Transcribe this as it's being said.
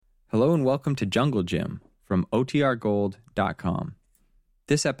Hello and welcome to Jungle Gym from OTRGold.com.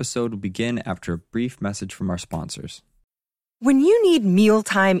 This episode will begin after a brief message from our sponsors. When you need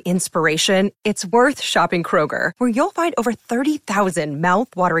mealtime inspiration, it's worth shopping Kroger, where you'll find over 30,000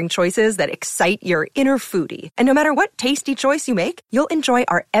 mouth-watering choices that excite your inner foodie. And no matter what tasty choice you make, you'll enjoy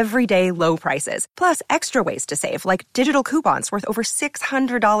our everyday low prices, plus extra ways to save, like digital coupons worth over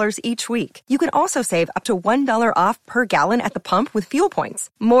 $600 each week. You can also save up to $1 off per gallon at the pump with fuel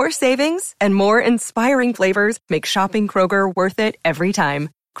points. More savings and more inspiring flavors make shopping Kroger worth it every time.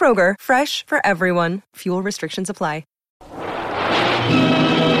 Kroger, fresh for everyone. Fuel restrictions apply.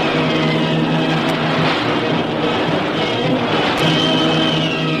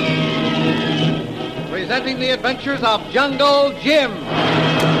 Presenting the adventures of Jungle Jim.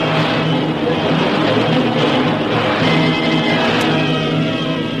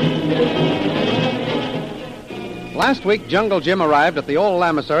 Last week, Jungle Jim arrived at the old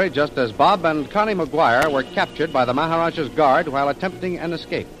lamasery just as Bob and Connie McGuire were captured by the Maharaja's guard while attempting an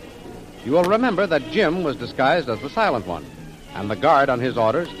escape. You will remember that Jim was disguised as the Silent One, and the guard on his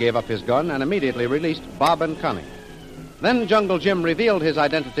orders gave up his gun and immediately released Bob and Connie. Then Jungle Jim revealed his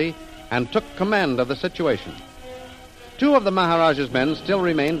identity and took command of the situation. Two of the Maharaja's men still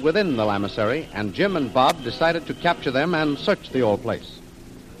remained within the lamasery, and Jim and Bob decided to capture them and search the old place.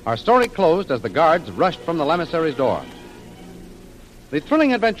 Our story closed as the guards rushed from the lamasery's door. The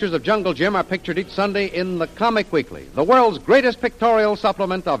thrilling adventures of Jungle Jim are pictured each Sunday in the Comic Weekly, the world's greatest pictorial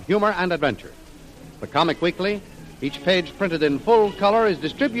supplement of humor and adventure. The Comic Weekly, each page printed in full color, is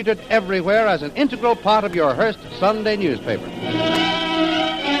distributed everywhere as an integral part of your Hearst Sunday newspaper.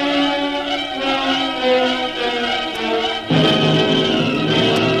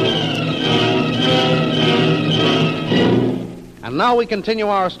 And now we continue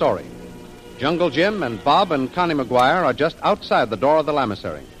our story. Jungle Jim and Bob and Connie McGuire are just outside the door of the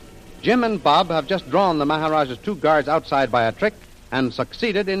lamasery. Jim and Bob have just drawn the Maharaja's two guards outside by a trick and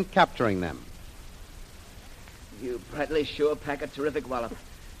succeeded in capturing them. You Bradley sure pack a terrific wallop.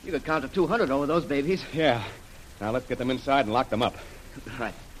 You could count to 200 over those babies. Yeah. Now let's get them inside and lock them up.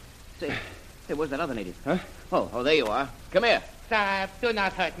 Right. Say, where's that other native? Huh? Oh, there you are. Come here. Sir, do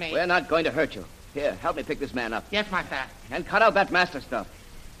not hurt me. We're not going to hurt you. Here, help me pick this man up. Yes, master. And cut out that master stuff.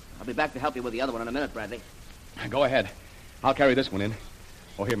 I'll be back to help you with the other one in a minute, Bradley. Go ahead. I'll carry this one in.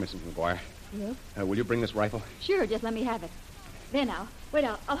 Oh, here, Mrs. McGuire. Yes? Will you bring this rifle? Sure, just let me have it. There now. Wait,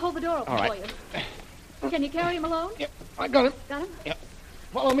 I'll hold the door open All right. for you. Can you carry him alone? Yeah, I got him. Got him? Yeah.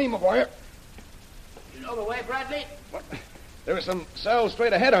 Follow me, McGuire. You know the way, Bradley? What? There are some cells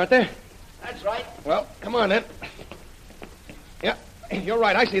straight ahead, aren't there? That's right. Well, come on, then. Yeah, you're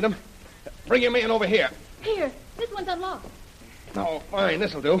right. I see them. Bring your man over here. Here, this one's unlocked. Oh, fine.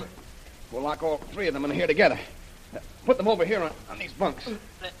 This'll do. We'll lock all three of them in here together. Put them over here on these bunks.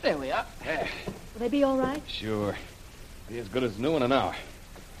 There we are. Yeah. Will they be all right? Sure. Be as good as new in an hour.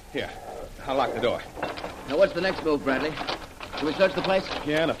 Here, I'll lock the door. Now, what's the next move, Bradley? Shall we search the place?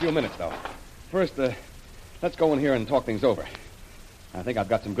 Yeah, in a few minutes, though. First, let's go in here and talk things over. I think I've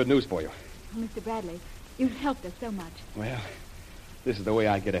got some good news for you. Oh, Mr. Bradley, you've helped us so much. Well, this is the way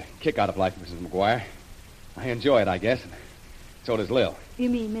I get a kick out of life, Mrs. McGuire. I enjoy it, I guess. And so does Lil. You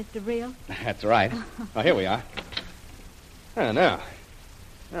mean Mr. Real? That's right. Well, here we are. Now,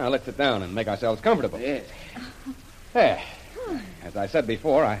 let's sit down and make ourselves comfortable. Yes. Hey, as I said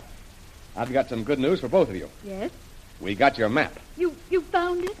before, I've got some good news for both of you. Yes? We got your map. You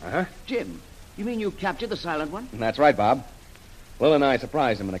found it? Uh-huh. Jim, you mean you captured the Silent One? That's right, Bob. Lil and I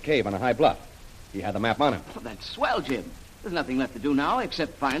surprised him in a cave on a high bluff. He had the map on him. Oh, that's swell, Jim. There's nothing left to do now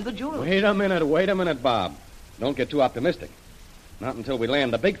except find the jewel. Wait a minute, Bob. Don't get too optimistic. Not until we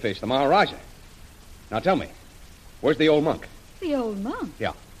land the big fish, the Maharaja. Now tell me, where's the old monk? The old monk?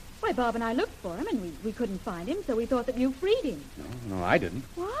 Yeah. Why, Bob and I looked for him, and we couldn't find him, so we thought that you freed him. No, I didn't.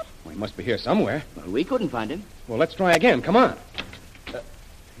 What? Well, he must be here somewhere. Well, we couldn't find him. Well, let's try again. Come on.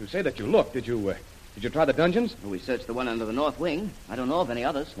 You say that you looked. Did you try the dungeons? We searched the one under the north wing. I don't know of any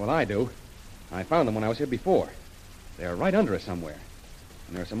others. Well, I do. I found them when I was here before. They're right under us somewhere.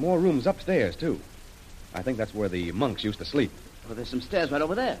 And there are some more rooms upstairs, too. I think that's where the monks used to sleep. Well, there's some stairs right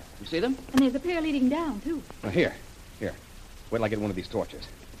over there. You see them? And there's a pair leading down, too. Now, here. Wait till I get one of these torches.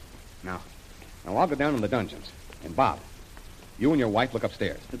 Now, I'll go down in the dungeons. And Bob, you and your wife look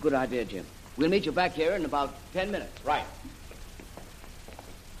upstairs. A good idea, Jim. We'll meet you back here in about 10 minutes. Right.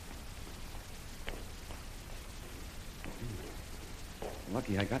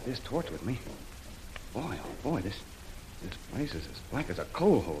 Lucky I got this torch with me. Boy, oh boy, this place is as black as a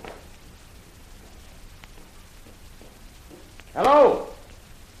coal hole. Hello?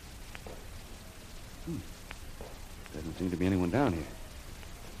 Doesn't seem to be anyone down here.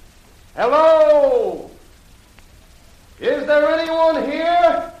 Hello? Is there anyone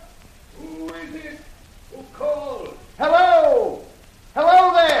here? Who is it? Who called? Hello?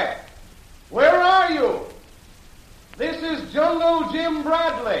 Hello there? Where are you? This is Jungle Jim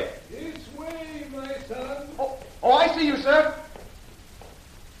Bradley. This way, my son. Oh, I see you, sir.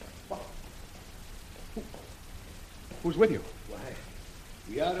 Who's with you? Why,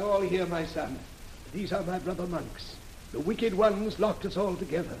 we are all here, my son. These are my brother monks. The wicked ones locked us all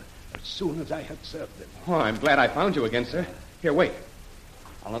together as soon as I had served them. Oh, I'm glad I found you again, sir. Here, wait.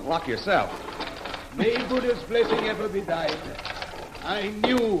 I'll unlock your cell. May Buddha's blessing ever be thine. I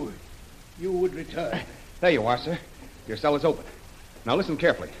knew you would return. There you are, sir. Your cell is open. Now listen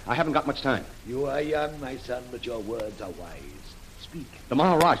carefully. I haven't got much time. You are young, my son, but your words are wise. Speak. The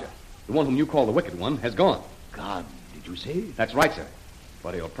Maharaja, the one whom you call the Wicked One, has gone. Gone, did you say? That's right, sir.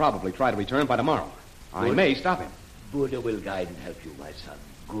 But he'll probably try to return by tomorrow. I Good. may stop him. Buddha will guide and help you, my son.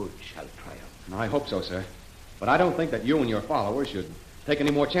 Good shall triumph. I hope so, sir. But I don't think that you and your followers should take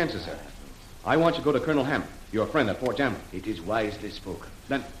any more chances, sir. I want you to go to Colonel Hammond, your friend at Fort Jamley. It is wisely spoken.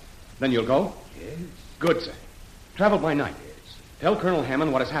 Then you'll go? Yes. Good, sir. Travel by night. Yes. Tell Colonel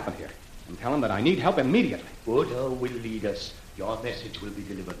Hammond what has happened here. And tell him that I need help immediately. Buddha will lead us. Your message will be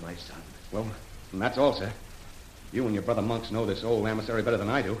delivered, my son. Well, and that's all, sir. You and your brother monks know this old emissary better than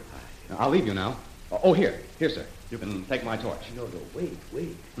I do. I'll leave you now. Oh, here, sir. You can take my torch. No,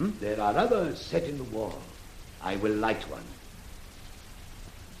 wait. There are others set in the wall. I will light one.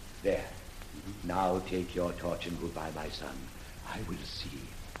 There. Now take your torch and goodbye, my son. I will see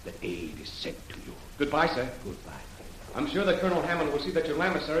that aid is sent to you. Goodbye, sir. Goodbye. I'm sure that Colonel Hammond will see that your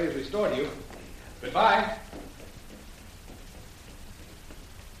emissary is restored to you. Goodbye.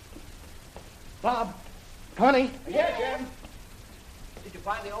 Bob. Connie. Yeah, Jim. Did you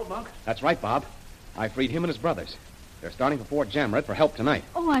find the old monk? That's right, Bob. I freed him and his brothers. They're starting for Fort Jamret for help tonight.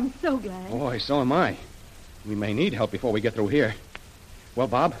 Oh, I'm so glad. Boy, so am I. We may need help before we get through here. Well,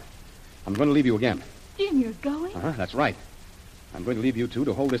 Bob, I'm going to leave you again. Jim, you're going? That's right. I'm going to leave you two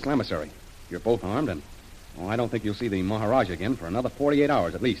to hold this emissary. You're both armed, and I don't think you'll see the Maharaja again for another 48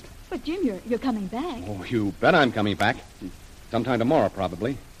 hours at least. But, Jim, you're coming back. Oh, you bet I'm coming back. Sometime tomorrow,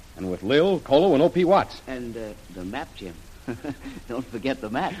 probably. And with Lil, Colo, and O.P. Watts. And the map, Jim. Don't forget the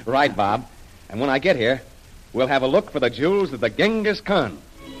map. Right, Bob. And when I get here, we'll have a look for the jewels of the Genghis Khan.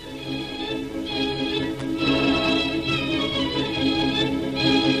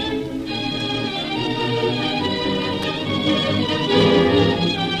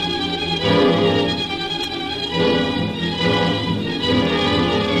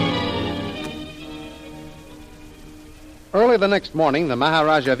 Early the next morning, the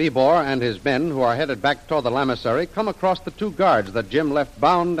Maharaja of Ybor and his men, who are headed back toward the lamasery, come across the two guards that Jim left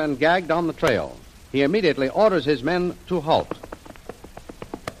bound and gagged on the trail. He immediately orders his men to halt.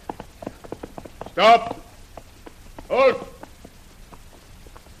 Stop! Halt!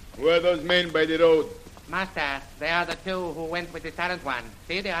 Who are those men by the road? Master, they are the two who went with the silent one.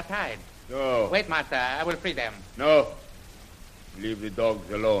 See, they are tied. No. Wait, Master, I will free them. No. Leave the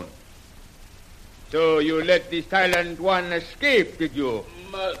dogs alone. So you let the silent one escape, did you?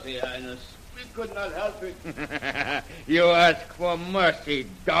 Mercy, Highness. We could not help it. You ask for mercy,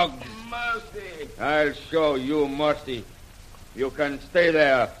 dogs. Mercy. I'll show you mercy. You can stay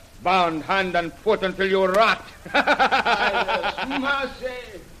there, bound hand and foot until you rot. Highness,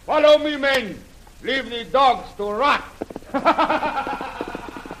 mercy. Follow me, men. Leave the dogs to rot.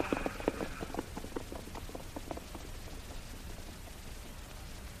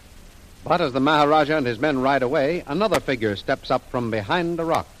 But as the Maharaja and his men ride away, another figure steps up from behind a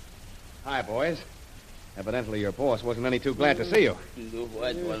rock. Hi, boys. Evidently your boss wasn't any too glad to see you. The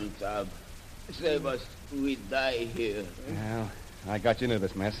white one, Tab. Save us. We die here. Well, I got you into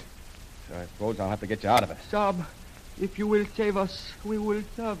this mess. So I suppose I'll have to get you out of it. Sab, if you will save us, we will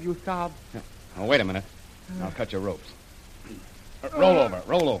serve you, Sab. Oh, wait a minute. I'll cut your ropes. Roll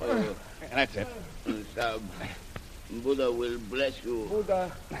over. That's it. Sab, Buddha will bless you. Buddha.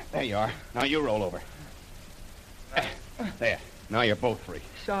 There you are. Now you roll over. There. Now you're both free.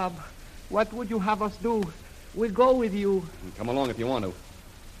 Sab, what would you have us do? We'll go with you. Come along if you want to.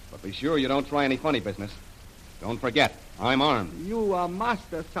 But be sure you don't try any funny business. Don't forget, I'm armed. You are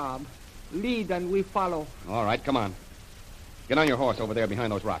master, Sab. Lead and we follow. All right, come on. Get on your horse over there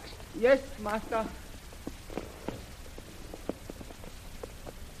behind those rocks. Yes, master.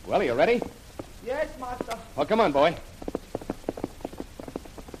 Well, are you ready? Yes, master. Well, come on, boy.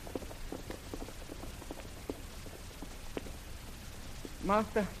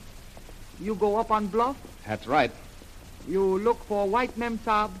 Master, you go up on bluff. That's right. You look for white Mem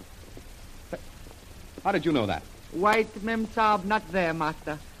Sab. How did you know that? White Mem Sab not there,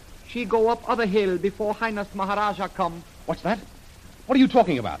 master. She go up other hill before Highness Maharaja come. What's that? What are you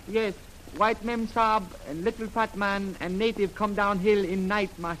talking about? Yes, White Mem Sahib and Little Fat Man and native come down hill in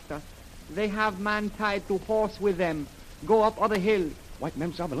night, master. They have man tied to horse with them. Go up other hill. White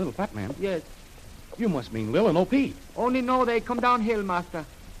Mem Sahib, a little fat man? Yes. You must mean Lil and O.P. Only know they come down hill, master.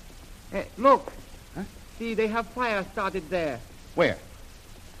 Look. Huh? See, they have fire started there. Where?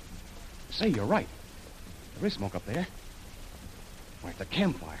 Say, you're right. There is smoke up there. Why, it's a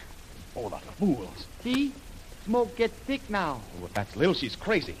campfire. Oh, the fools. See? Smoke gets thick now. Oh, if that's Lil, she's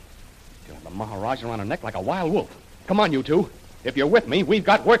crazy. She'll have the Maharaja around her neck like a wild wolf. Come on, you two. If you're with me, we've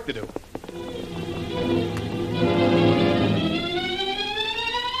got work to do.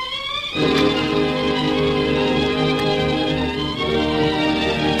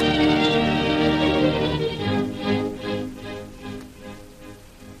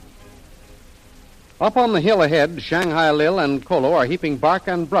 Up on the hill ahead, Shanghai Lil and Kolo are heaping bark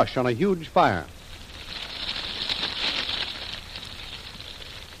and brush on a huge fire.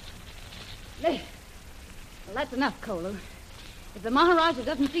 Well, that's enough, Kolo. If the Maharaja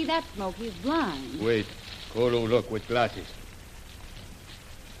doesn't see that smoke, he's blind. Wait. Kolo look with glasses.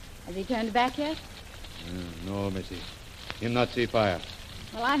 Has he turned back yet? No, Missy. Him not see fire.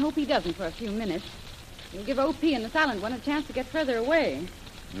 Well, I hope he doesn't for a few minutes. He'll give O.P. and the Silent One a chance to get further away.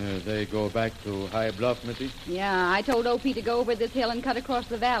 They go back to High Bluff, Missy? Yeah, I told O.P. to go over this hill and cut across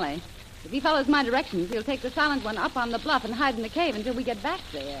the valley. If he follows my directions, he'll take the Silent One up on the bluff and hide in the cave until we get back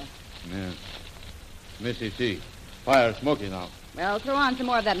there. Yeah. Missy, see. Fire smoky now. Well, throw on some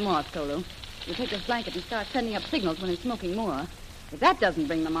more of that moss, Kolo. We'll take this blanket and start sending up signals when he's smoking more. If that doesn't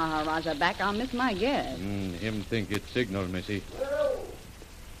bring the Maharaja back, I'll miss my guess. Him think it's signal, Missy.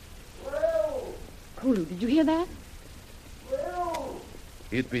 Kolo, did you hear that?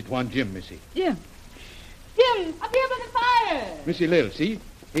 It be one Jim, Missy. Jim! Jim! Up here by the fire! Missy Lil, see?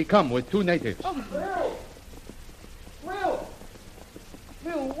 He come with two natives. Will!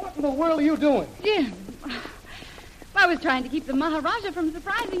 Will, what in the world are you doing? Jim! I was trying to keep the Maharaja from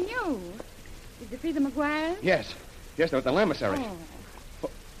surprising you. Did you free the McGuires? Yes. Yes, they're at the lamasery. Oh.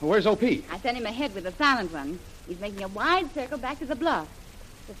 Where's O.P.? I sent him ahead with the Silent One. He's making a wide circle back to the bluff.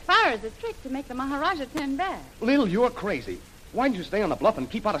 His fire is a trick to make the Maharaja turn back. Lil, you're crazy. Why didn't you stay on the bluff and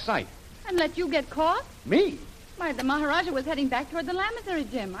keep out of sight? And let you get caught? Me? Why, the Maharaja was heading back toward the lamasery,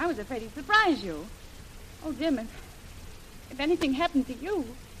 Jim. I was afraid he'd surprise you. Oh, Jim, if anything happened to you...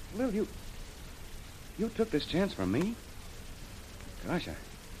 Lil, you took this chance from me? Gosh,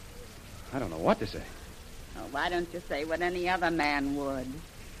 I don't know what to say. Oh, why don't you say what any other man would?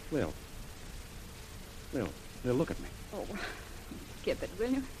 Lil, look at me. Oh, skip it, will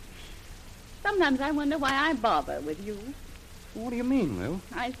you? Sometimes I wonder why I bother with you. What do you mean, Lil?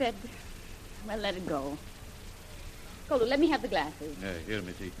 I said, well, let it go. Kolo, let me have the glasses. Here,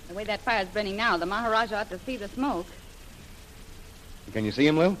 Missy. The way that fire's burning now, the Maharaja ought to see the smoke. Can you see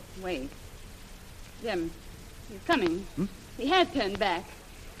him, Lil? Wait. Jim, he's coming. Hmm? He has turned back.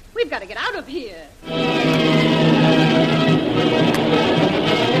 We've got to get out of here.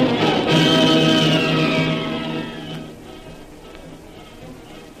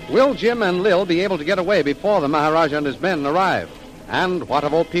 Will Jim and Lil be able to get away before the Maharaja and his men arrive? And what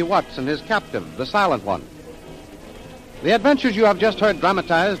of O.P. Watts and his captive, the Silent One? The adventures you have just heard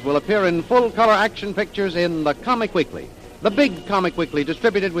dramatized will appear in full-color action pictures in the Comic Weekly, the big Comic Weekly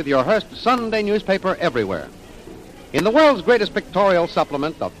distributed with your Hearst Sunday newspaper everywhere. In the world's greatest pictorial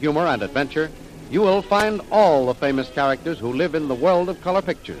supplement of humor and adventure, you will find all the famous characters who live in the world of color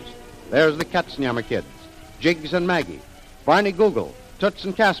pictures. There's the Katzenjammer Kids, Jiggs and Maggie, Barney Google, Toots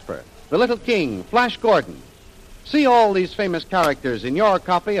and Casper, the Little King, Flash Gordon. See all these famous characters in your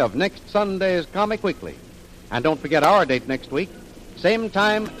copy of next Sunday's Comic Weekly. And don't forget our date next week, same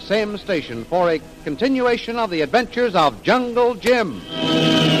time, same station, for a continuation of the adventures of Jungle Jim.